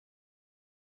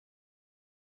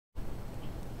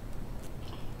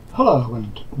Hello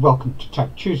and welcome to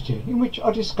Tag Tuesday, in which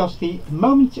I discuss the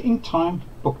Moment in Time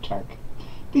book tag.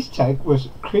 This tag was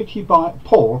created by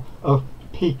Paul of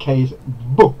PK's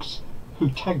Books, who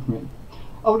tagged me.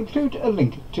 I will include a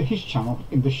link to his channel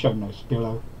in the show notes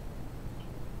below.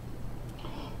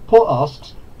 Paul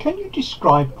asks, can you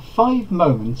describe 5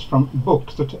 moments from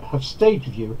books that have stayed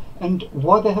with you and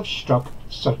why they have struck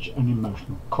such an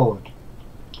emotional chord?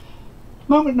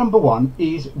 Moment number 1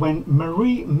 is when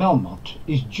Marie Melmotte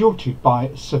is jilted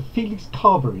by Sir Felix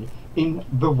Carberry in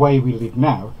The Way We Live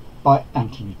Now by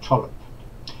Anthony Trollope.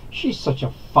 She's such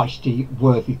a feisty,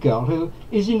 worthy girl who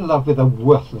is in love with a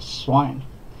worthless swine.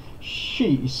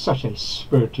 She is such a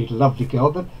spirited, lovely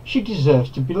girl that she deserves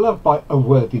to be loved by a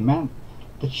worthy man.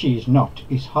 That she is not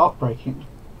is heartbreaking.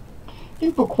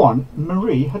 In book 1,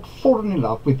 Marie had fallen in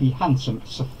love with the handsome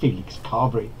Sir Felix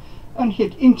Carberry, and he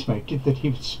had intimated that he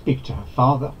would speak to her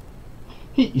father.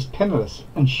 He is penniless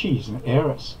and she is an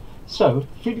heiress, so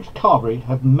Felix Carberry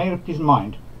had made up his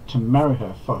mind to marry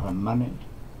her for her money.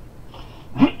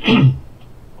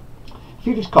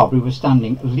 Felix Carberry was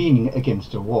standing leaning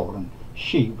against a wall and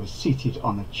she was seated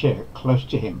on a chair close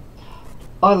to him.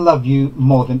 "I love you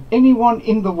more than anyone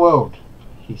in the world,"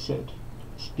 he said,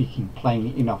 speaking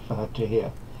plainly enough for her to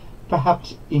hear,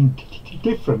 perhaps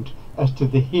indifferent as to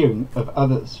the hearing of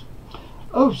others.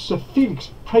 "Oh, Sir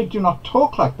Felix, pray do not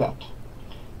talk like that."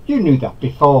 "You knew that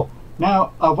before.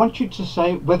 Now I want you to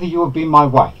say whether you will be my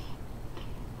wife."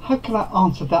 "How can I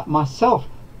answer that myself?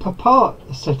 Papa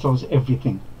settles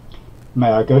everything." "May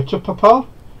I go to Papa?"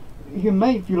 "You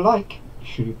may if you like,"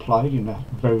 she replied in a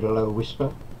very low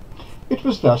whisper. It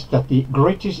was thus that the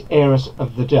greatest heiress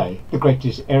of the day, the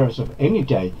greatest heiress of any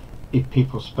day, if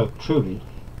people spoke truly,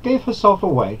 gave herself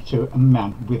away to a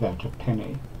man without a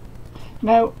penny.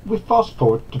 Now we fast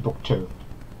forward to book 2.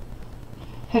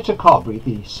 Hetta Carberry,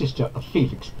 the sister of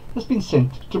Felix, has been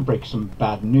sent to break some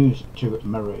bad news to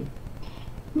Marie.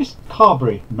 "Miss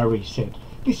Carberry," Marie said,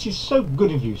 "this is so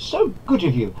good of you, so good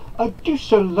of you. I do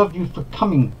so love you for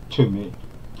coming to me.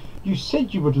 You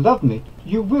said you would love me.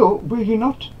 You will you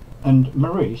not?" And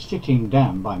Marie, sitting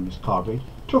down by Miss Carberry,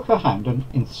 took her hand and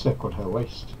encircled her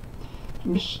waist.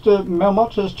 "Mr.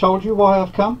 Melmotte has told you why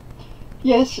I've come?"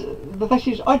 "Yes, that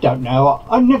is, I don't know.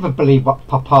 I never believe what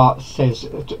Papa says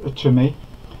to me."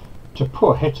 To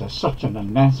poor Hetta, such an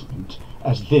announcement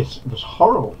as this was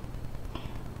horrible.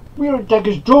 "We are at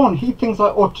daggers drawn. He thinks I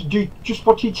ought to do just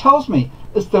what he tells me,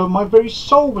 as though my very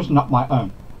soul was not my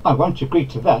own. I won't agree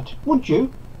to that, would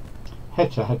you?"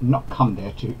 Hetta had not come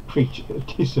there to preach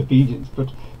disobedience,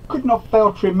 but could not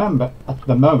fail to remember at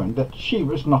the moment that she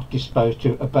was not disposed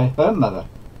to obey her mother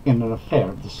in an affair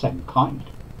of the same kind.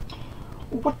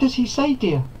 "What does he say,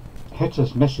 dear?"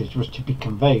 Hetta's message was to be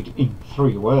conveyed in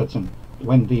 3 words, and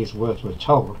when these words were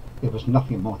told, there was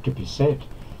nothing more to be said.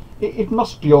 It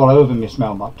must be all over, Miss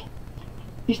Melmotte."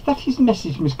 "Is that his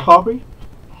message, Miss Carberry?"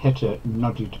 Hetta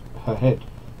nodded her head.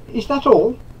 "Is that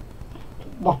all?"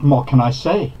 "What more can I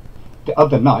say? The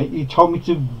other night he told me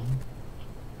to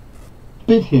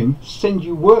bid him send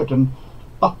you word, and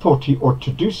I thought he ought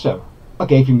to do so. I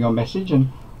gave him your message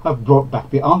and have brought back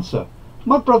the answer.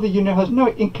 My brother, you know, has no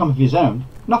income of his own,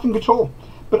 nothing at all."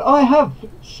 "But I have,"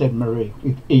 said Marie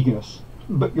with eagerness.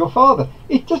 "But your father,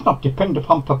 it does not depend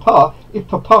upon Papa. If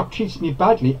Papa treats me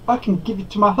badly, I can give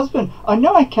it to my husband. I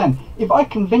know I can. If I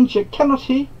can venture, cannot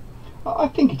he?" "I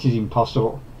think it is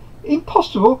impossible."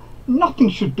 "Impossible? Nothing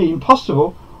should be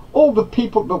impossible. All the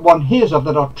people that one hears of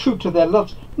that are true to their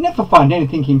loves never find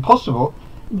anything impossible.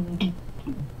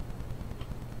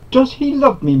 Does he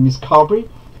love me, Miss Carberry?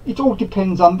 It all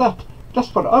depends on that.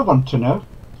 That's what I want to know."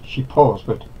 She paused,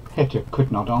 but Hetta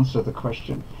could not answer the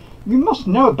question. "You must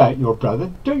know about your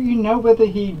brother. Don't you know whether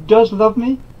he does love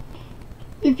me?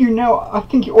 If you know, I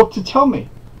think you ought to tell me."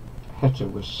 Hetta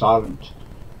was silent.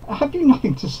 "Have you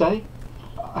nothing to say?"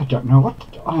 "I don't know what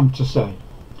I am to say."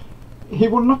 "He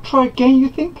will not try again, you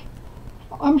think?"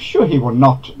 "I'm sure he will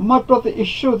not. My brother is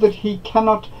sure that he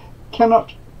cannot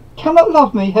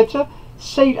love me, Hetta.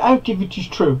 Say it out if it is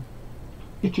true."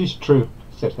 "It is true,"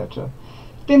 said Hetta.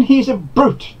 "Then he is a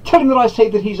brute. Tell him that I say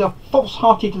that he is a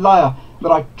false-hearted liar,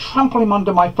 that I trample him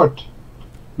under my foot."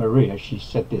 Marie, as she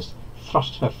said this,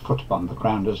 thrust her foot upon the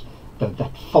ground as though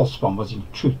that false one was in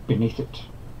truth beneath it,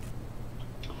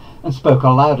 and spoke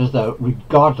aloud as though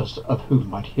regardless of who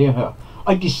might hear her.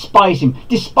 "I despise him,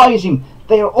 despise him.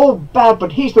 They are all bad,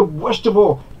 but he's the worst of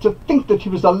all. To think that he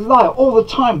was a liar all the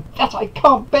time, that I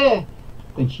can't bear."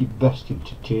 Then she burst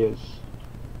into tears.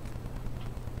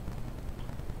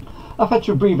 I've had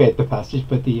to abbreviate the passage,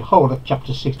 but the whole of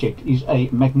chapter 68 is a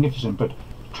magnificent but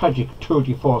tragic tour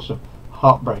de force of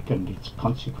heartbreak and its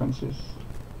consequences.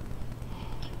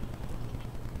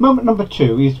 Moment number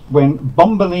 2 is when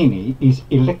Bombolini is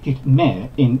elected mayor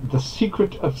in The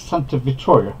Secret of Santa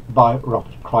Vittoria by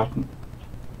Robert Crichton.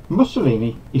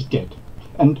 Mussolini is dead,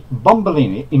 and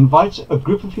Bombolini invites a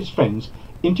group of his friends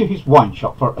into his wine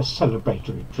shop for a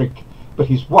celebratory drink, but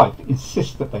his wife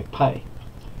insists that they pay.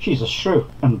 She's a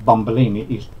shrew, and Bombolini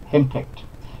is henpecked.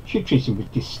 She treats him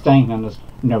with disdain and has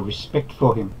no respect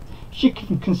for him. She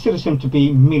considers him to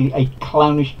be merely a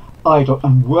clownish, idle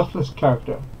and worthless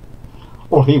character.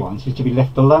 All he wants is to be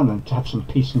left alone and to have some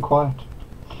peace and quiet.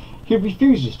 He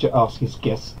refuses to ask his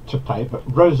guests to pay, but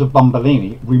Rosa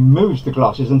Bombolini removes the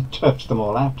glasses and turfs them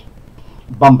all out.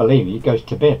 Bombolini goes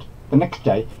to bed. The next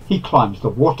day he climbs the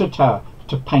water tower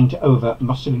to paint over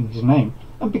Mussolini's name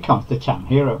and becomes the town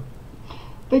hero.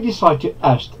 They decide to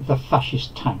oust the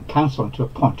fascist town council and to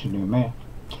appoint a new mayor.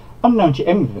 Unknown to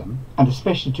any of them, and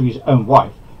especially to his own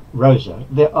wife, Rosa,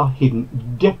 there are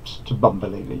hidden depths to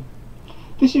Bombolini.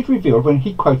 This is revealed when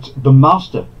he quotes the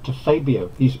master to Fabio,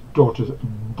 his daughter's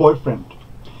boyfriend.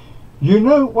 "You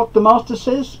know what the master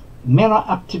says? Men are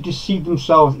apt to deceive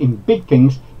themselves in big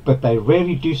things, but they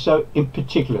rarely do so in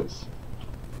particulars."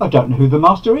 "I don't know who the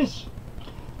master is."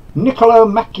 "Niccolo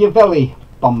Machiavelli,"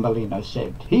 Bombolino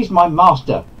said. "He's my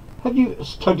master. Have you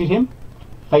studied him?"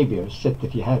 Fabio said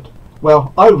that he had.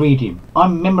 "Well, I read him. I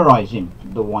memorize him,"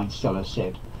 the wine seller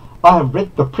said. "I have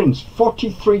read The Prince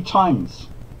 43 times.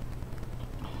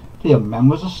 The young man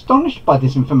was astonished by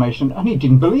this information, and he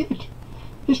didn't believe it.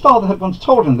 His father had once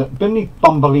told him that beneath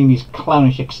Bombolini's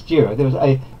clownish exterior there was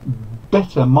a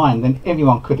better mind than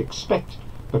anyone could expect,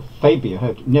 but Fabio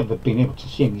had never been able to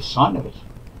see any sign of it.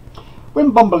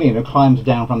 When Bombolino climbs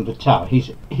down from the tower,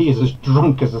 he is as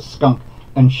drunk as a skunk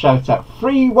and shouts out,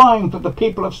 "Free wine for the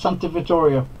people of Santa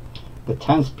Vittoria." The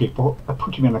townspeople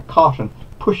put him in a cart and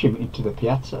push him into the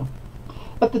piazza.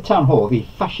 At the town hall, the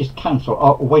fascist council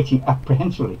are waiting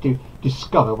apprehensively to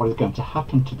discover what is going to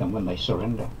happen to them when they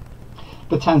surrender.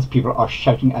 The townspeople are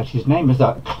shouting out his name as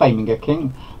though claiming a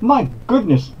king. "My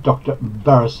goodness," Dr.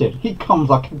 Barra said, "he comes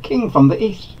like a king from the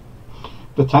east."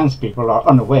 The townspeople are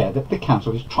unaware that the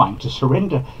council is trying to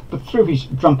surrender, but through his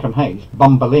drunken haze,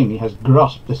 Bombolini has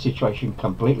grasped the situation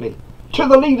completely. "To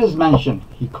the leader's mansion,"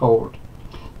 he called.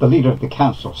 The leader of the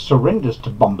council surrenders to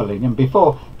Bombolini, and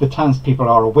before the townspeople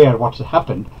are aware of what has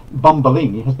happened,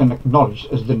 Bombolini has been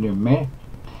acknowledged as the new mayor.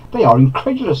 They are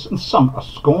incredulous and some are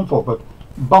scornful, but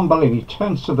Bombolini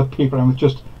turns to the people and with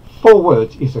just 4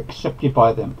 words is accepted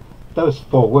by them. Those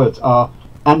 4 words are,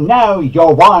 "And now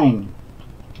your wine."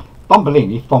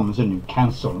 Bombolini forms a new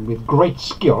council and with great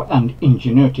skill and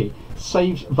ingenuity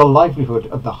saves the livelihood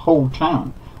of the whole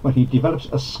town when he develops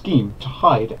a scheme to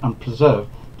hide and preserve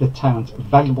the town's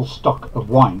valuable stock of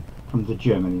wine from the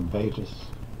German invaders.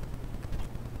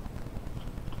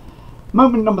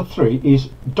 Moment number 3 is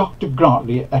Dr.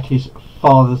 Grantley at his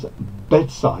father's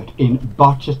bedside in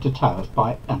Barchester Towers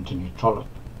by Anthony Trollope.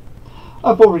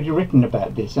 I've already written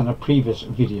about this in a previous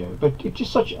video, but it is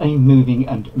such a moving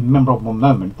and memorable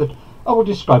moment that I will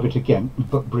describe it again,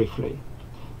 but briefly.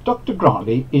 Dr.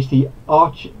 Grantley is the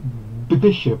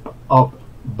Archbishop of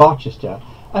Barchester,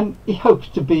 and he hopes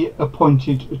to be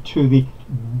appointed to the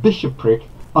bishopric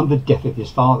on the death of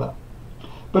his father.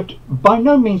 But by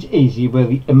no means easy were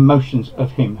the emotions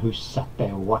of him who sat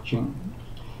there watching.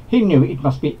 He knew it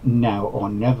must be now or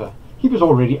never. He was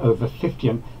already over 50,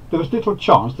 and there was little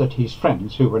chance that his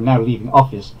friends, who were now leaving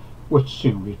office, would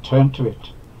soon return to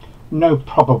it. No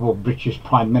probable British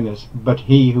Prime Minister, but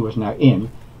he who was now in,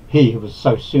 he who was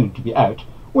so soon to be out,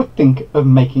 would think of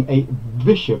making a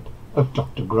bishop of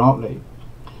Dr. Grantley.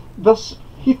 Thus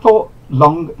he thought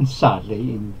long and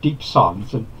sadly in deep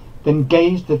silence, and then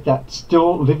gazed at that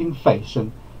still living face,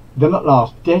 and then at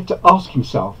last dared to ask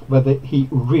himself whether he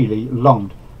really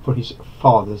longed for his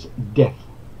father's death.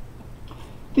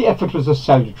 The effort was a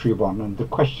salutary one, and the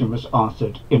question was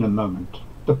answered in a moment.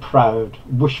 The proud,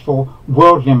 wishful,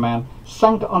 worldly man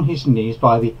sank on his knees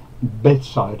by the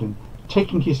bedside, and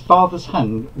taking his father's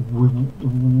hand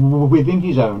within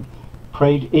his own,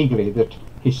 prayed eagerly that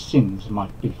his sins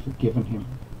might be forgiven him.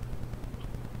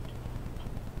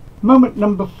 Moment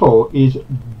number 4 is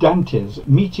Dante's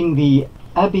meeting the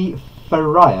Abbe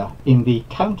Ferrara in The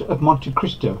Count of Monte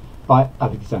Cristo by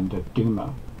Alexandre Dumas.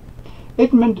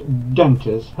 Edmond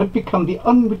Dantes had become the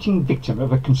unwitting victim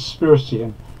of a conspiracy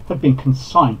and had been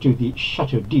consigned to the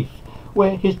Chateau d'If,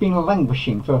 where he has been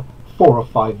languishing for 4 or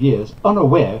 5 years,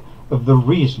 unaware of the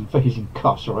reason for his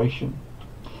incarceration.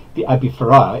 The Abbe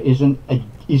Ferrara is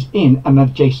in an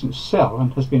adjacent cell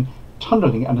and has been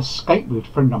tunnelling an escape route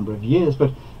for a number of years,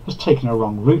 but has taken a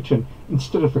wrong route and,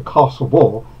 instead of the castle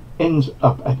wall, ends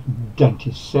up at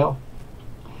Dante's cell.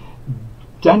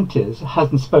 Dantes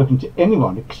hasn't spoken to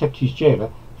anyone except his jailer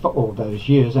for all those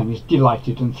years, and is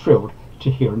delighted and thrilled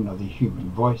to hear another human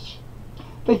voice.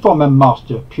 They form a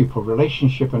master-pupil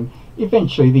relationship, and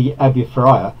eventually the Abbé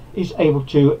Friar is able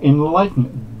to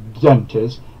enlighten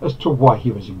Dantes as to why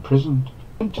he was imprisoned.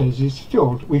 Dantes is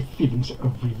filled with feelings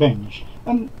of revenge,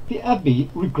 and the Abbé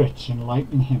regrets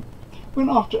enlightening him. When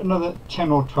after another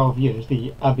 10 or 12 years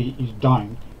the Abbé is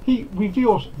dying, he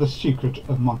reveals the secret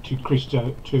of Monte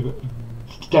Cristo to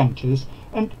Dantes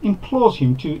and implores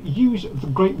him to use the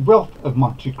great wealth of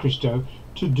Monte Cristo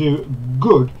to do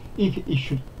good if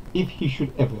he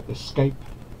should ever escape.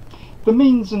 The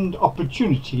means and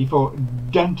opportunity for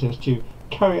Dantes to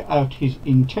carry out his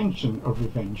intention of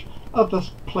revenge are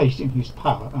thus placed in his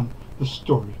power, and the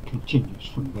story continues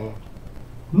from there.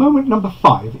 Moment number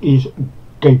 5 is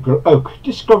Gabriel Oak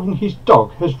discovering his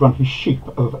dog has run his sheep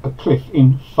over a cliff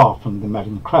in Far From the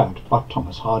Madding Crowd by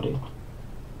Thomas Hardy.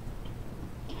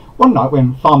 One night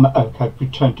when Farmer Oak had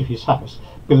returned to his house,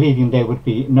 believing there would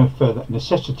be no further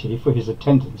necessity for his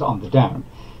attendance on the down,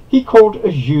 he called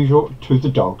as usual to the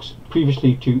dogs,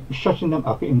 previously to shutting them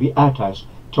up in the outhouse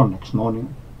till next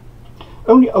morning.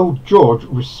 Only old George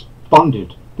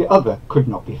responded, the other could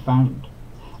not be found.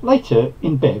 Later,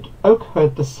 in bed, Oak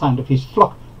heard the sound of his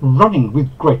flock running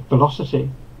with great velocity.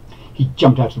 He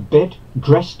jumped out of bed,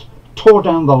 dressed, tore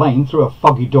down the lane through a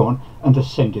foggy dawn, and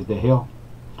ascended the hill.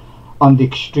 On the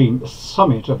extreme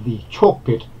summit of the chalk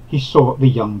pit he saw the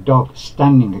young dog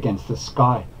standing against the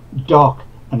sky, dark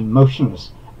and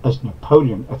motionless as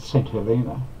Napoleon at St.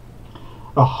 Helena.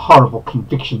 A horrible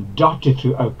conviction darted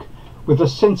through Oak. With a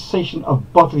sensation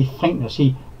of bodily faintness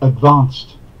he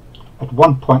advanced. At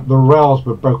one point the rails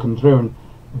were broken through, and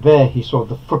there he saw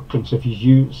the footprints of his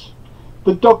ewes.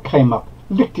 The dog came up,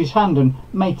 licked his hand, and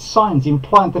made signs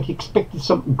implying that he expected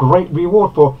some great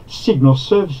reward for signal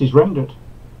services rendered.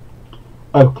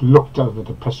 Oak looked over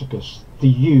the precipice. The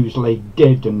ewes lay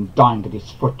dead and dying at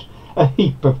its foot, a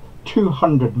heap of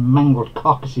 200 mangled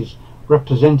carcasses,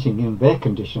 representing in their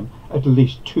condition at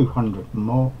least 200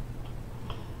 more.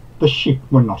 The sheep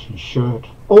were not insured.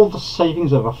 All the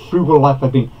savings of a frugal life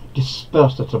had been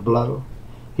dispersed at a blow.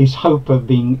 His hope of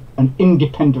being an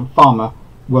independent farmer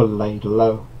were laid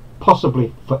low,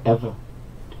 possibly forever.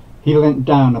 He leant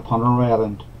down upon a rail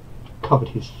and covered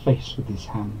his face with his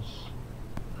hands.